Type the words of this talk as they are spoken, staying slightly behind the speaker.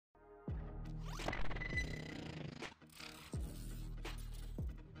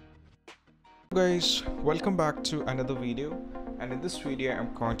Guys, welcome back to another video, and in this video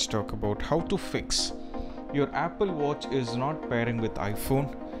I'm going to talk about how to fix your Apple Watch is not pairing with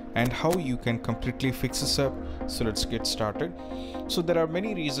iPhone and how you can completely fix this up. So let's get started. So there are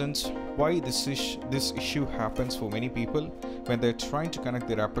many reasons why this issue happens for many people. When they're trying to connect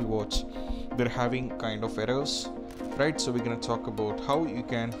their Apple Watch, they're having kind of errors, right? So we're going to talk about how you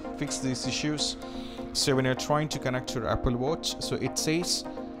can fix these issues. So when you're trying to connect your Apple Watch, so it says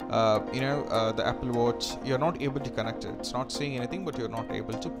the Apple Watch, you're not able to connect it. It's not saying anything, but you're not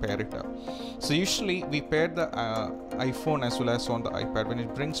able to pair it up. So usually we pair the iPhone as well as on the iPad. When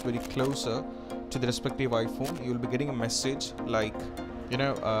it brings very closer to the respective iPhone, you'll be getting a message like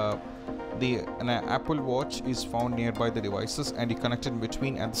an Apple Watch is found nearby the devices and you connect it in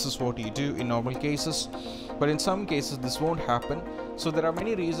between, and this is what you do in normal cases. But in some cases this won't happen. So there are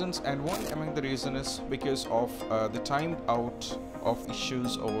many reasons, and one among the reason is because of the timed out of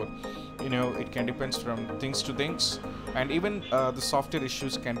issues, or it can depend from things to things, and even the software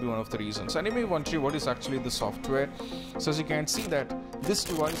issues can be one of the reasons. And you may wonder what is actually the software. So as you can see that this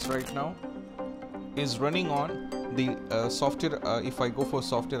device right now is running on the software. If I go for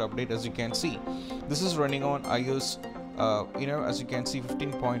software update, as you can see, this is running on iOS as you can see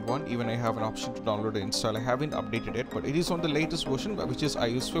 15.1. even I have an option to download and install. I haven't updated it, but it is on the latest version, which is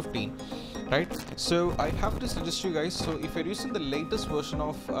iOS 15, right? So I have to suggest you guys, so if you're using the latest version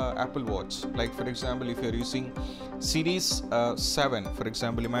of Apple Watch, like for example if you're using series 7, for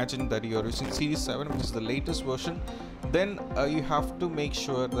example, imagine that you're using series 7, which is the latest version, then you have to make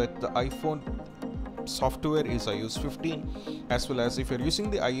sure that the iPhone software is iOS 15, as well as if you're using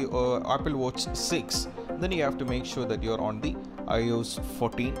the Apple Watch 6, then you have to make sure that you're on the iOS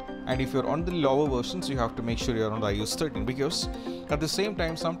 14, and if you're on the lower versions, you have to make sure you're on the iOS 13, because at the same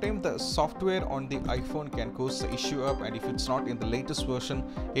time sometimes the software on the iPhone can cause the issue up, and if it's not in the latest version,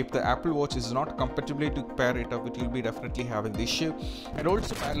 if the Apple Watch is not compatible to pair it up, it will be definitely having the issue. And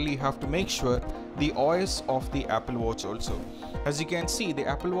also finally you have to make sure the OS of the Apple Watch also. As you can see, the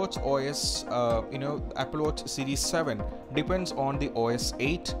Apple Watch OS, Apple Watch Series 7 depends on the OS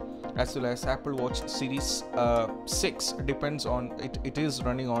 8, as well as Apple Watch Series 6 depends on it is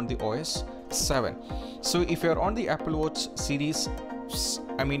running on the OS 7. So if you're on the Apple Watch Series,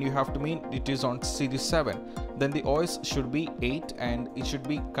 you have to mean it is on Series 7, then the OS should be 8 and it should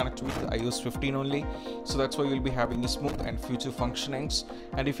be connected with the iOS 15 only. So that's why you'll be having a smooth and future functionings.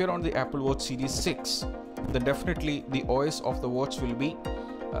 And if you're on the Apple Watch Series 6, then definitely the OS of the watch will be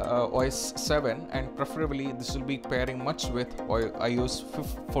OS 7, and preferably this will be pairing much with iOS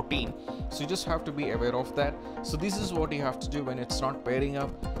 14. So you just have to be aware of that. So this is what you have to do when it's not pairing up.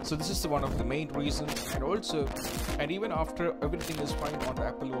 So this is one of the main reasons. And even after everything is fine on the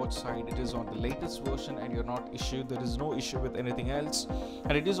Apple Watch side, it is on the latest version and you're not issued, there is no issue with anything else,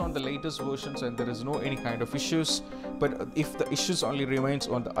 and it is on the latest versions and there is no any kind of issues. But if the issues only remains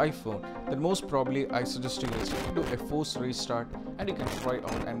on the iPhone, then most probably I suggest you guys to do a forced restart, and you can try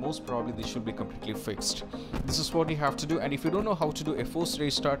out, and most probably this should be completely fixed. This is what you have to do. And if you don't know how to do a forced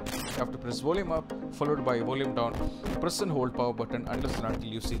restart, you have to press volume up followed by volume down, press and hold power button unless and until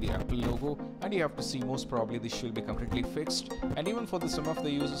you see the Apple logo, and you have to see most probably this should be completely fixed. And even for some of the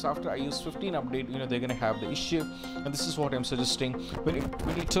users after iOS 15 update, they're gonna have the issue, and this is what I'm suggesting. When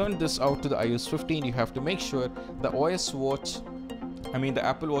you turn this out to the iOS 15, you have to make sure the OS watch, the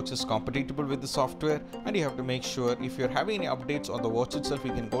Apple Watch is compatible with the software, and you have to make sure if you're having any updates on the watch itself,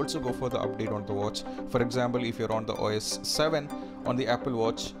 you can also go for the update on the watch. For example, if you're on the OS 7 on the Apple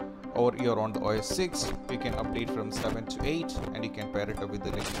Watch, or you're on the OS 6, you can update from 7 to 8, and you can pair it up with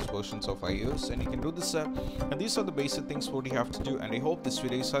the latest versions of iOS, and you can do this. And these are the basic things what you have to do, and I hope this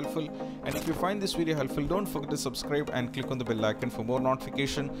video is helpful. And if you find this video helpful, don't forget to subscribe and click on the bell icon for more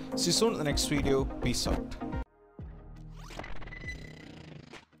notification. See you soon in the next video. Peace out.